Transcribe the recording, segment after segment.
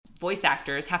voice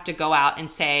actors have to go out and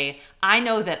say, I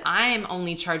know that I'm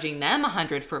only charging them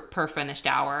 100 per finished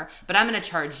hour, but I'm going to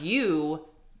charge you,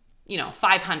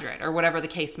 500 or whatever the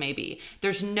case may be.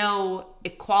 There's no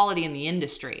equality in the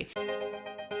industry.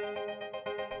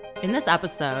 In this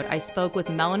episode, I spoke with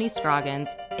Melanie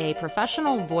Scroggins, a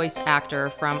professional voice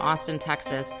actor from Austin,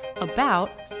 Texas,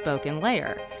 about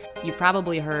SpokenLayer. You've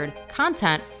probably heard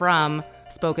content from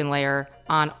SpokenLayer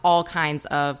on all kinds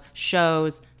of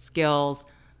shows, skills,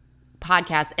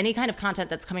 podcasts, any kind of content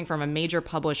that's coming from a major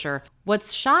publisher.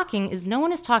 What's shocking is no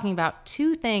one is talking about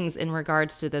two things in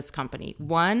regards to this company.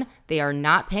 One, they are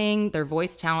not paying their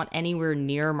voice talent anywhere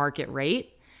near market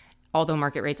rate, although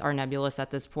market rates are nebulous at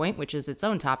this point, which is its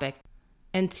own topic.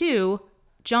 And two,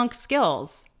 junk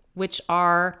skills, which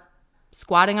are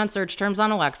squatting on search terms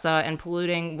on Alexa and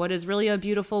polluting what is really a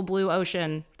beautiful blue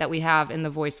ocean that we have in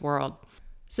the voice world.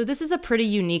 So this is a pretty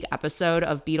unique episode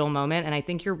of Beetle Moment, and I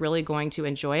think you're really going to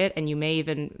enjoy it, and you may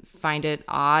even find it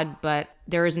odd, but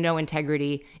there is no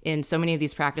integrity in so many of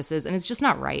these practices, and it's just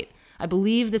not right. I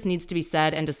believe this needs to be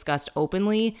said and discussed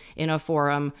openly in a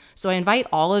forum. So I invite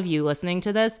all of you listening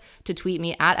to this to tweet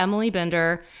me at Emily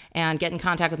Binder and get in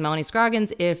contact with Melanie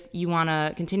Scroggins if you want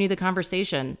to continue the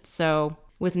conversation. So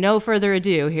with no further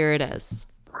ado, here it is.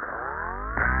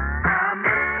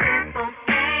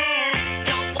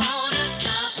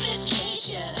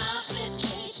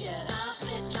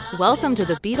 Welcome to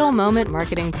the Beetle Moment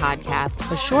Marketing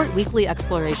Podcast, a short weekly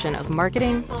exploration of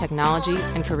marketing, technology,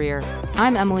 and career.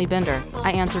 I'm Emily Binder.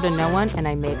 I answer to no one, and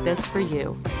I make this for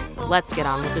you. Let's get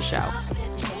on with the show.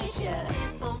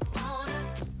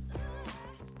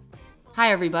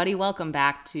 Hi, everybody. Welcome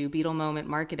back to Beetle Moment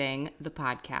Marketing, the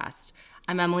podcast.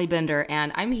 I'm Emily Binder,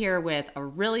 and I'm here with a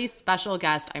really special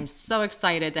guest I'm so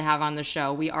excited to have on the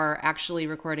show. We are actually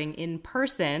recording in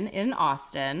person in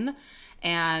Austin,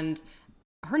 and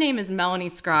her name is Melanie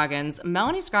Scroggins.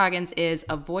 Melanie Scroggins is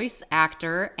a voice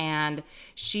actor, and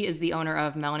she is the owner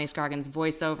of Melanie Scroggins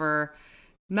Voiceover.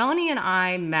 Melanie and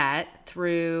I met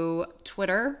through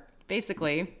Twitter,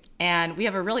 basically, and we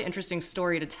have a really interesting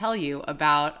story to tell you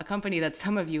about a company that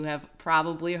some of you have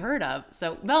probably heard of.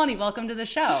 So, Melanie, welcome to the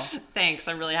show. Thanks.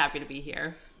 I'm really happy to be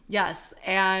here. Yes,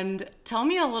 and tell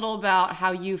me a little about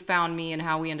how you found me and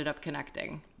how we ended up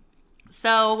connecting.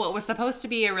 So what was supposed to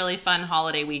be a really fun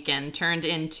holiday weekend turned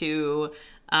into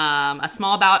a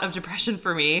small bout of depression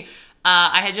for me.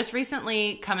 I had just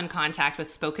recently come in contact with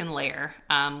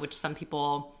SpokenLayer, which some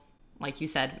people, like you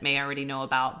said, may already know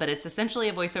about. But it's essentially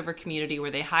a voiceover community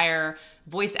where they hire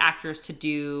voice actors to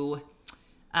do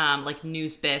like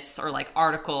news bits or like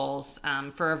articles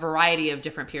for a variety of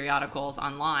different periodicals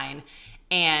online.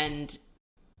 And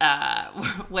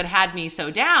what had me so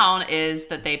down is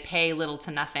that they pay little to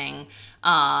nothing.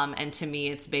 And to me,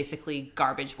 it's basically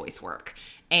garbage voice work.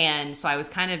 And so I was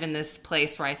kind of in this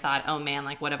place where I thought, oh man,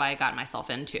 like what have I gotten myself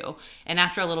into? And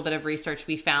after a little bit of research,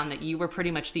 we found that you were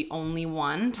pretty much the only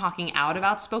one talking out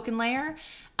about SpokenLayer.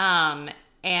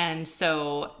 And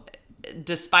so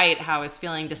despite how I was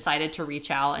feeling, decided to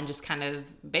reach out and just kind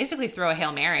of basically throw a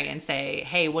Hail Mary and say,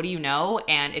 hey, what do you know?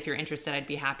 And if you're interested, I'd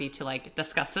be happy to like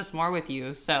discuss this more with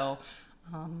you. So,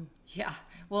 yeah.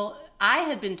 Well, I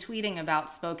had been tweeting about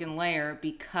SpokenLayer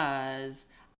because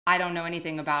I don't know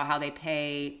anything about how they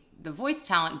pay the voice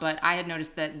talent, but I had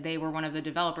noticed that they were one of the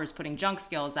developers putting junk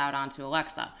skills out onto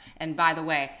Alexa. And by the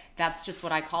way, that's just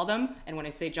what I call them. And when I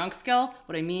say junk skill,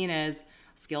 what I mean is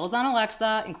skills on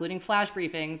Alexa, including flash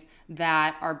briefings,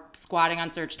 that are squatting on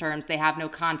search terms. They have no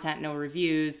content, no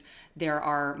reviews. There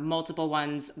are multiple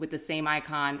ones with the same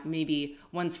icon. Maybe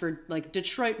one's for like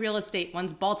Detroit real estate,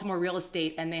 one's Baltimore real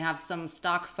estate, and they have some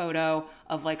stock photo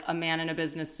of like a man in a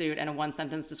business suit and a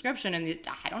one-sentence description. And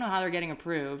I don't know how they're getting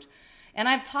approved. And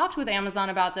I've talked with Amazon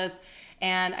about this,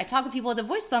 and I talked with people at the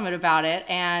Voice Summit about it.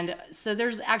 And so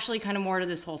there's actually kind of more to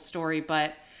this whole story,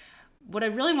 but what I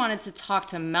really wanted to talk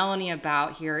to Melanie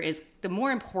about here is the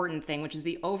more important thing, which is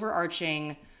the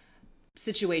overarching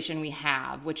situation we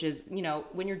have, which is,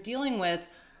 when you're dealing with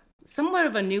somewhat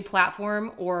of a new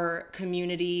platform or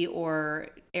community or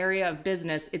area of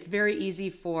business, it's very easy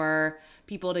for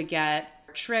people to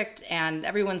get tricked, and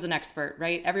everyone's an expert,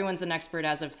 right? Everyone's an expert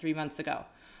as of 3 months ago.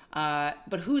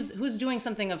 But who's doing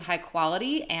something of high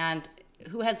quality and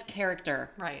who has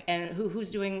character, right? And who's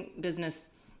doing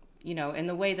business in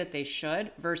the way that they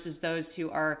should versus those who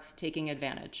are taking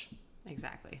advantage.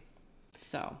 Exactly.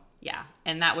 So, yeah.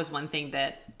 And that was one thing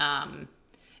that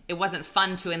it wasn't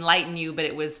fun to enlighten you, but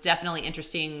it was definitely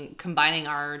interesting combining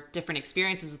our different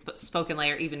experiences with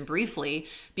SpokenLayer even briefly,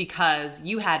 because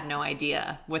you had no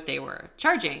idea what they were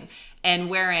charging.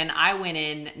 And wherein I went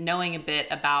in knowing a bit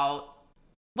about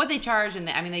what they charge, and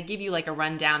they give you like a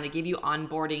rundown, they give you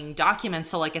onboarding documents,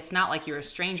 so like it's not like you're a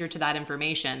stranger to that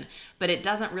information, but it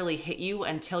doesn't really hit you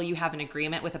until you have an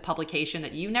agreement with a publication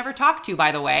that you never talked to,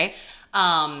 by the way,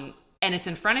 and it's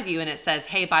in front of you and it says,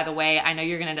 hey, by the way, I know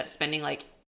you're gonna end up spending like,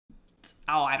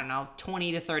 I don't know,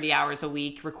 20 to 30 hours a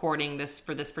week recording this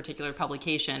for this particular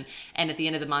publication, and at the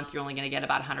end of the month you're only going to get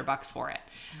about $100 for it.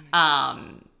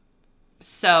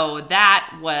 So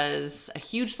that was a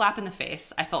huge slap in the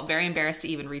face. I felt very embarrassed to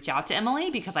even reach out to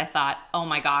Emily because I thought, oh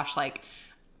my gosh, like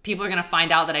people are going to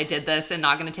find out that I did this and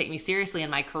not going to take me seriously in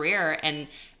my career.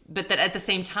 But that at the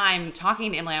same time,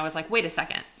 talking to Emily, I was like, wait a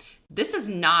second, this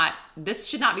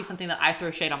should not be something that I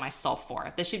throw shade on myself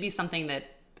for. This should be something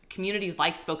that communities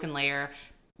like Spoken Layer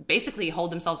basically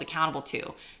hold themselves accountable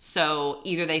to. So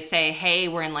either they say, hey,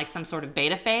 we're in like some sort of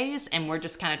beta phase and we're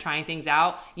just kind of trying things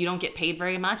out. You don't get paid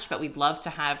very much, but we'd love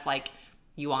to have like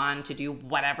you on to do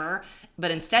whatever. But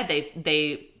instead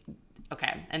they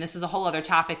okay, and this is a whole other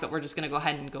topic, but we're just going to go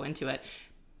ahead and go into it.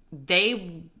 They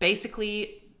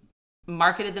basically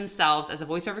marketed themselves as a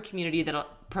voiceover community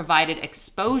that provided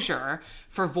exposure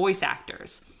for voice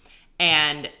actors.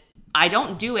 And I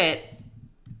don't do it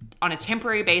on a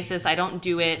temporary basis. I don't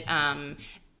do it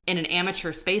in an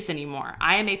amateur space anymore.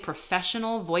 I am a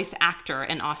professional voice actor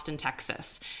in Austin,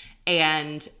 Texas.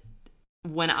 And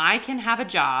when I can have a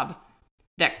job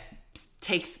that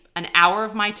takes an hour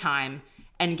of my time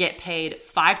and get paid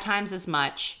 5 times as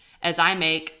much as I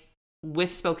make with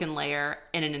Spoken Layer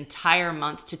in an entire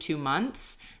month to 2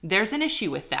 months, there's an issue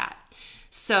with that.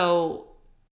 So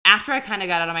after I kind of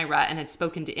got out of my rut and had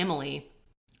spoken to Emily,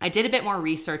 I did a bit more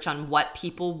research on what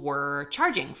people were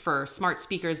charging for smart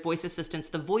speakers, voice assistants,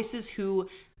 the voices who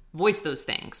voice those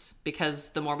things. Because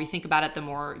the more we think about it, the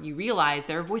more you realize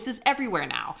there are voices everywhere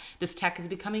now. This tech is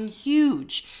becoming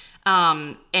huge.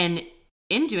 And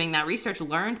in doing that research,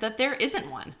 learned that there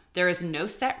isn't one. There is no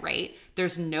set rate.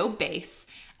 There's no base.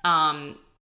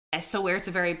 So where it's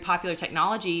a very popular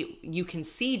technology, you can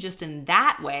see just in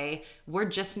that way, we're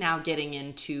just now getting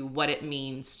into what it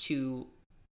means to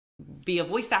be a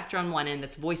voice actor on one end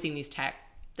that's voicing this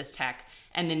tech,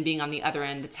 and then being on the other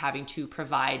end that's having to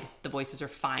provide the voices or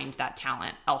find that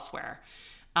talent elsewhere.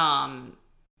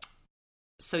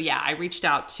 So yeah, I reached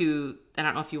out to, I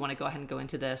don't know if you want to go ahead and go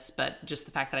into this, but just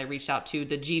the fact that I reached out to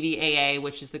the GVAA,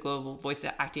 which is the Global Voice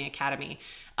Acting Academy,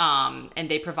 and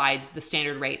they provide the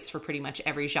standard rates for pretty much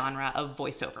every genre of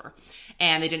voiceover.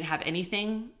 And they didn't have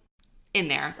anything in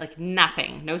there, like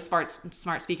nothing, no smart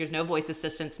speakers, no voice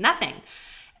assistants, nothing.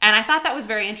 And I thought that was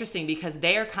very interesting because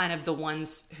they are kind of the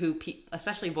ones who,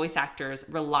 especially voice actors,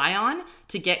 rely on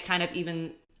to get kind of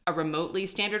even a remotely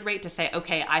standard rate to say,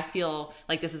 okay, I feel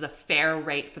like this is a fair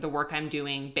rate for the work I'm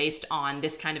doing based on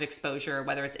this kind of exposure,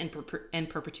 whether it's in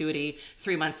perpetuity,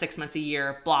 3 months, 6 months, a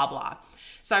year, blah, blah.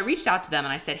 So I reached out to them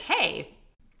and I said, hey,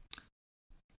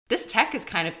 this tech is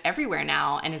kind of everywhere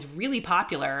now and is really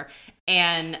popular.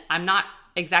 And I'm not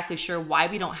exactly sure why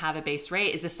we don't have a base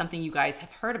rate. Is this something you guys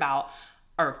have heard about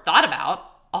or thought about?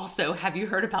 Also, have you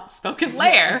heard about Spoken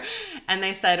Layer? And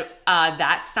they said,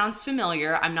 that sounds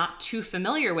familiar. I'm not too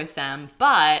familiar with them,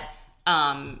 but,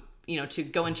 to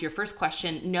go into your first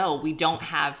question, no, we don't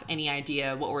have any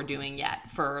idea what we're doing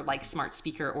yet for like smart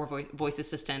speaker or voice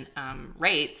assistant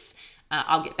rates.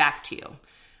 I'll get back to you.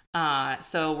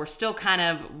 So we're still kind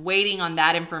of waiting on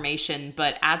that information.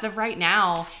 But as of right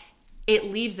now, it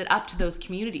leaves it up to those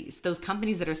communities, those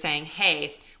companies that are saying,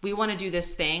 hey, we want to do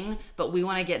this thing, but we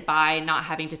want to get by not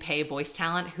having to pay voice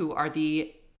talent who are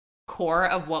the core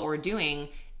of what we're doing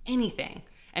anything.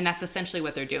 And that's essentially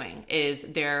what they're doing is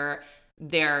they're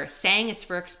saying it's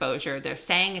for exposure. They're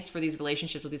saying it's for these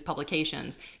relationships with these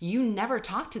publications. You never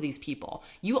talk to these people.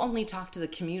 You only talk to the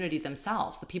community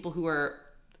themselves, the people who are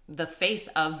the face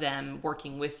of them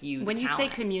working with you. When you say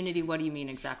community, what do you mean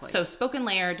exactly? So Spoken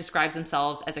Layer describes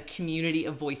themselves as a community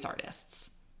of voice artists.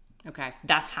 Okay.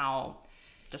 That's how...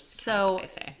 So what they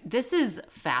say. This is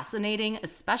fascinating,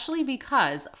 especially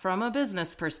because from a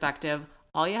business perspective,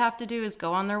 all you have to do is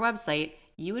go on their website.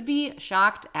 You would be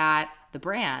shocked at the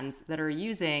brands that are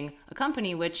using a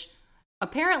company which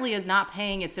apparently is not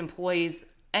paying its employees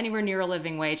anywhere near a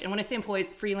living wage. And when I say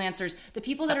employees, freelancers, the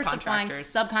people that are supplying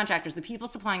subcontractors, the people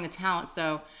supplying the talent.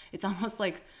 So it's almost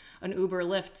like an Uber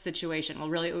Lyft situation. Well,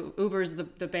 really, Uber's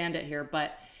the bandit here.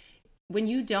 But when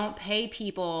you don't pay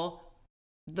people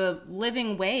the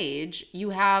living wage,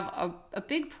 you have a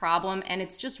big problem, and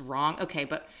it's just wrong. Okay,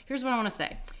 but here's what I want to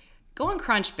say. Go on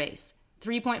Crunchbase,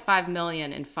 $3.5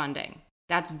 million in funding.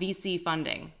 That's VC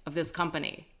funding of this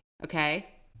company, okay?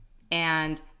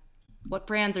 And what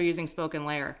brands are using Spoken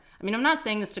Layer? I mean, I'm not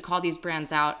saying this to call these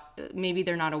brands out. Maybe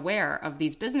they're not aware of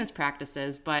these business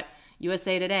practices, but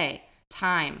USA Today,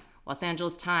 Time, Los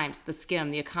Angeles Times, The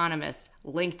Skimm, The Economist,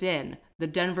 LinkedIn, The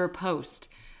Denver Post,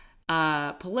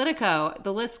 Politico,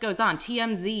 the list goes on,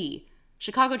 TMZ,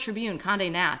 Chicago Tribune,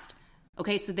 Condé Nast.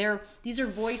 Okay, so these are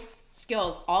voice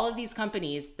skills. All of these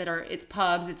companies it's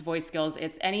pubs, it's voice skills,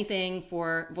 it's anything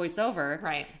for voiceover.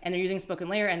 Right. And they're using Spoken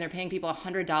Layer, and they're paying people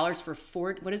 $100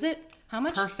 for what is it? How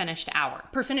much? Per finished hour.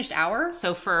 Per finished hour?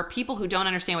 So for people who don't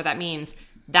understand what that means,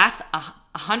 that's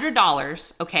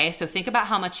 $100. Okay, so think about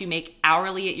how much you make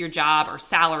hourly at your job or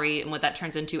salary and what that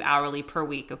turns into hourly per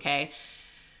week, okay?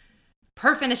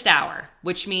 Per finished hour,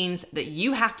 which means that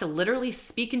you have to literally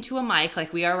speak into a mic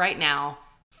like we are right now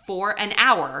for an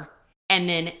hour and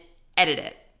then edit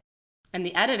it. And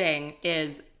the editing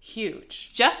is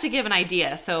huge. Just to give an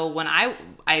idea, so when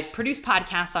I produce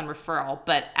podcasts on referral,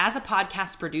 but as a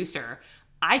podcast producer,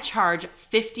 I charge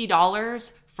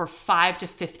 $50 for 5 to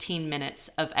 15 minutes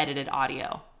of edited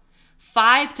audio.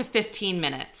 5 to 15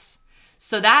 minutes.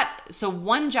 So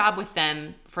one job with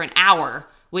them for an hour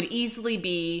would easily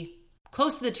be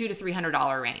close to the $200 to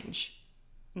 $300 range.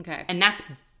 Okay. And that's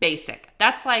basic.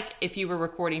 That's like if you were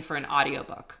recording for an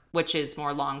audiobook, which is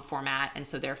more long format and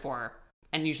so therefore,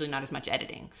 and usually not as much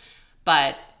editing.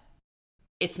 But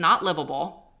it's not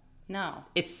livable. No.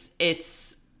 It's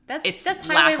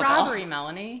highway laughable. robbery,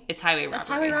 Melanie. It's highway robbery. That's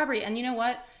highway robbery. And you know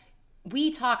what?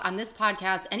 We talk on this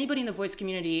podcast, anybody in the voice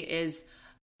community is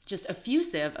just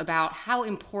effusive about how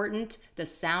important the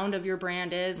sound of your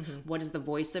brand is. Mm-hmm. What is the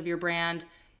voice of your brand?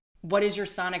 What is your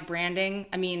sonic branding?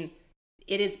 I mean,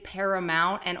 it is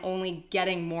paramount and only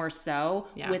getting more so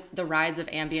with the rise of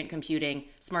ambient computing,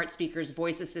 smart speakers,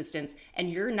 voice assistants,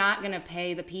 and you're not going to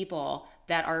pay the people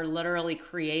that are literally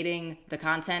creating the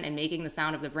content and making the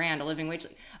sound of the brand a living wage.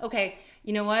 Okay,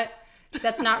 you know what?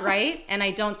 That's not right, and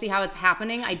I don't see how it's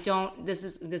happening. This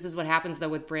is what happens though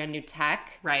with brand new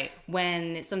tech. Right.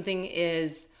 When something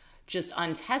is just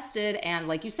untested, and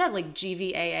like you said, like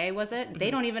GVAA was it? Mm-hmm. They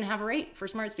don't even have a rate for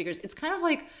smart speakers. It's kind of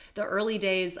like the early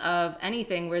days of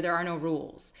anything where there are no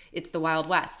rules. It's the Wild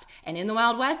West. And in the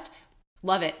Wild West,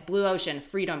 love it. Blue ocean,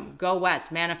 freedom, go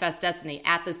west, manifest destiny.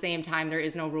 At the same time, there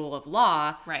is no rule of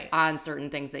law on certain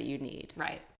things that you need.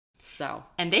 Right. So.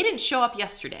 And they didn't show up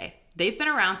yesterday. They've been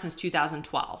around since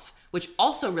 2012, which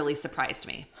also really surprised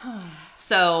me.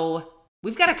 So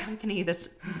we've got a company that's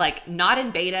like not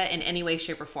in beta in any way,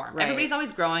 shape, or form. Right. Everybody's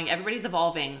always growing, everybody's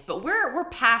evolving, but we're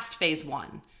past phase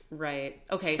 1. Right.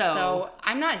 Okay. So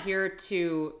I'm not here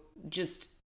to just,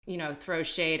 throw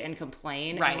shade and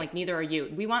complain. Right. And like neither are you.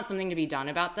 We want something to be done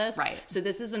about this. Right. So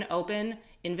this is an open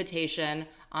invitation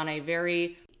on a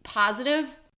very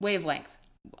positive wavelength.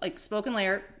 Like Spoken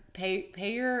Layer, pay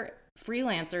your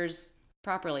freelancers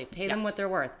properly. Pay them what they're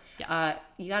worth. Yeah.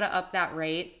 You got to up that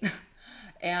rate.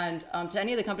 And to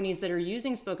any of the companies that are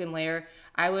using Spoken Layer,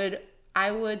 I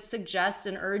would suggest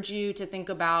and urge you to think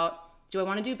about, do I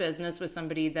want to do business with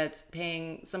somebody that's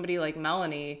paying somebody like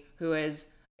Melanie, who is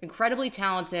incredibly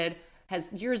talented,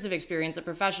 has years of experience, a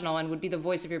professional, and would be the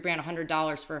voice of your brand,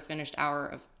 $100 for a finished hour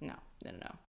of, no.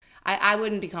 I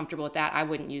wouldn't be comfortable with that. I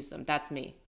wouldn't use them. That's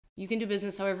me. You can do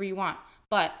business however you want.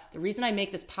 But the reason I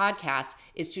make this podcast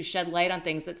is to shed light on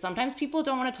things that sometimes people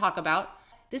don't want to talk about.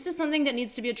 This is something that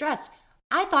needs to be addressed.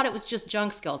 I thought it was just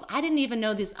junk skills. I didn't even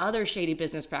know these other shady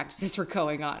business practices were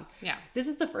going on. Yeah. This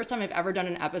is the first time I've ever done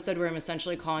an episode where I'm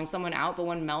essentially calling someone out. But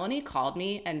when Melanie called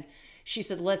me and she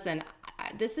said, listen,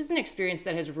 this is an experience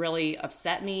that has really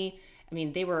upset me. I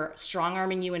mean, they were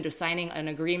strong-arming you into signing an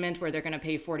agreement where they're going to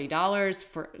pay $40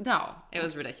 for... No. It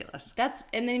was ridiculous.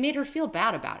 And they made her feel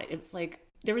bad about it. It was like...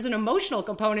 There was an emotional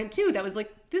component too that was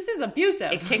like, this is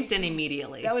abusive. It kicked in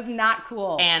immediately. That was not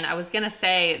cool. And I was going to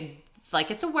say... Like,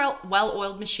 it's a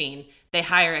well-oiled machine. They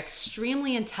hire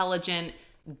extremely intelligent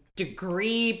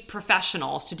degree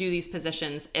professionals to do these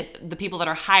positions. It's the people that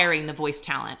are hiring the voice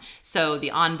talent. So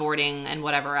the onboarding and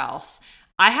whatever else.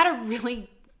 I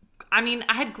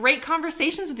had great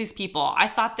conversations with these people. I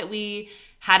thought that we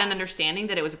had an understanding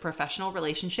that it was a professional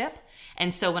relationship.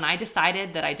 And so when I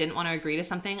decided that I didn't want to agree to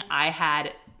something, I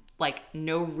had like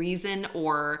no reason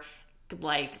or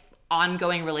like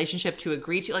ongoing relationship to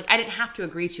agree to. Like, I didn't have to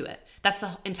agree to it. That's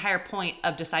the entire point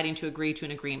of deciding to agree to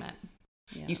an agreement.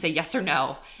 Yeah. You say yes or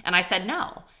no. And I said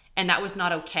no. And that was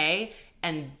not okay.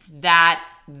 And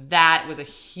that was a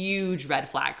huge red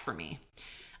flag for me.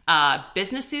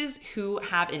 Businesses who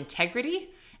have integrity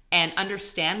and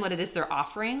understand what it is they're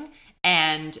offering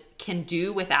and can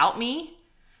do without me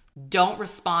don't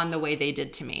respond the way they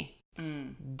did to me.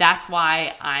 That's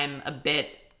why I'm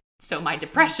so my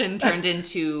depression turned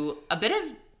into a bit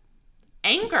of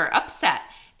anger, upset.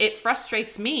 it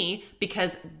frustrates me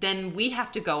because then we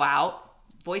have to go out,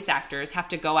 voice actors have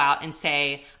to go out and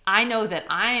say, I know that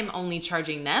I'm only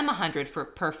charging them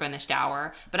 $100 per finished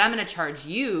hour, but I'm going to charge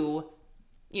you,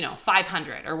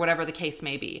 $500 or whatever the case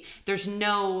may be. There's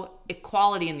no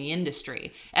equality in the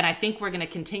industry. And I think we're going to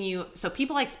continue. So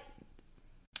people like,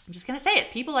 I'm just going to say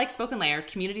it, people like Spoken Layer,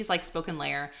 communities like Spoken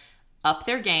Layer, up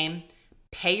their game,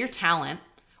 pay your talent,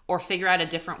 or figure out a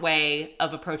different way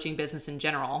of approaching business in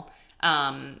general.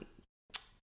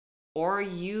 Or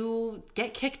you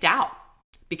get kicked out.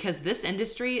 Because this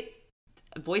industry,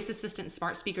 voice assistant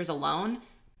smart speakers alone,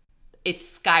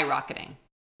 it's skyrocketing.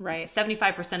 Right.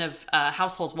 75% of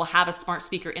households will have a smart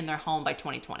speaker in their home by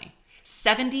 2020.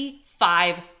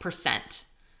 75%.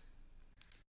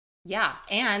 Yeah.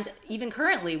 And even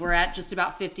currently, we're at just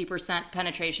about 50%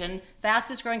 penetration,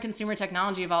 fastest growing consumer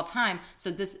technology of all time.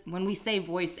 So when we say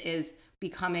voice is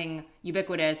becoming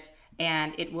ubiquitous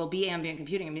and it will be ambient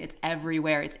computing, I mean, it's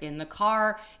everywhere. It's in the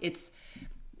car.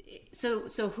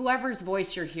 So whoever's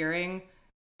voice you're hearing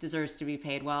deserves to be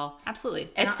paid well. Absolutely.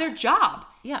 It's their job.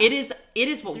 Yeah. It is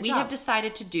what we have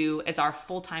decided to do as our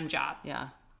full-time job. Yeah.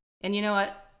 And you know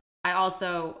what? I'm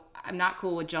not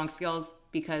cool with junk skills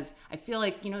because I feel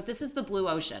like, this is the blue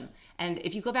ocean. And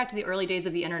if you go back to the early days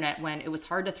of the internet when it was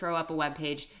hard to throw up a web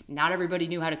page, not everybody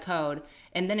knew how to code,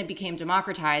 and then it became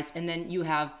democratized, and then you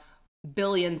have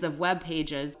billions of web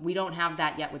pages. We don't have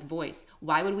that yet with voice.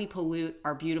 Why would we pollute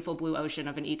our beautiful blue ocean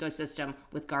of an ecosystem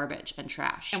with garbage and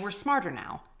trash? And we're smarter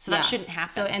now, so that shouldn't happen.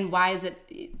 So, and why is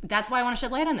it? That's why I want to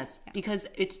shed light on this, because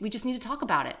we just need to talk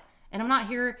about it. And I'm not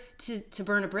here to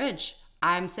burn a bridge.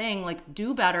 I'm saying,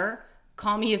 do better.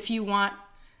 Call me if you want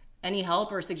any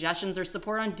help or suggestions or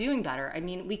support on doing better. I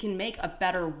mean, we can make a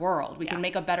better world. We can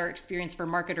make a better experience for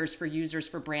marketers, for users,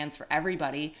 for brands, for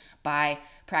everybody by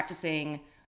practicing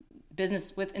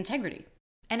business with integrity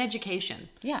and education.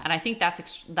 Yeah. And I think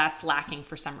that's lacking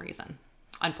for some reason,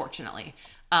 unfortunately.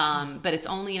 But it's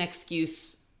only an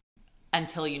excuse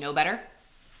until you know better.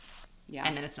 Yeah.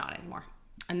 And then it's not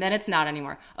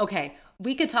anymore. Okay.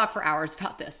 We could talk for hours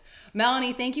about this.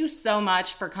 Melanie, thank you so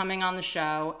much for coming on the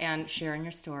show and sharing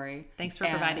your story. Thanks for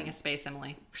providing a space,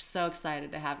 Emily. We're so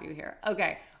excited to have you here.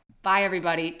 Okay. Bye,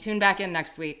 everybody. Tune back in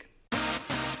next week.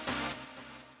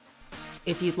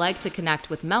 If you'd like to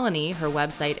connect with Melanie, her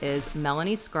website is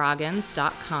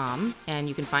melaniescroggins.com, and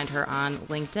you can find her on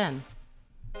LinkedIn.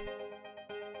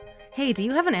 Hey, do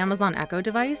you have an Amazon Echo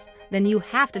device? Then you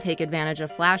have to take advantage of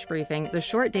Flash Briefing, the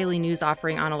short daily news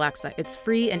offering on Alexa. It's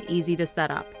free and easy to set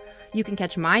up. You can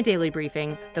catch my daily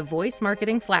briefing, the Voice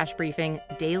Marketing Flash Briefing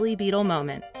Daily Beetle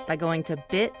Moment, by going to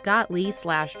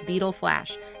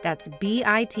bit.ly/BeetleFlash. That's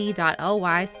bit.ly/BEETLE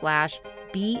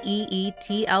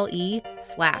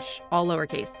Flash, all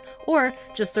lowercase. Or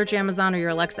just search Amazon or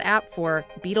your Alexa app for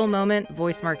Beetle Moment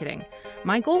Voice Marketing.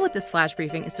 My goal with this flash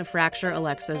briefing is to fracture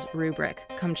Alexa's rubric.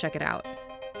 Come check it out.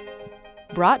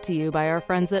 Brought to you by our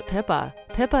friends at Pippa.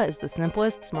 Pippa is the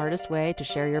simplest, smartest way to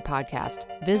share your podcast.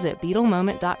 Visit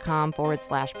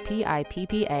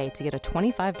beetlemoment.com/PIPPA to get a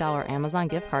 $25 Amazon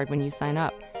gift card when you sign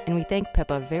up. And we thank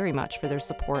Pippa very much for their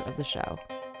support of the show.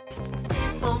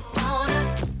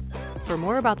 For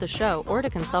more about the show or to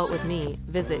consult with me,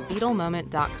 visit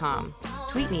beetlemoment.com.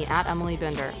 Tweet me at Emily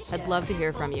Binder. I'd love to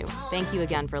hear from you. Thank you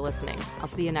again for listening. I'll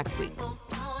see you next week.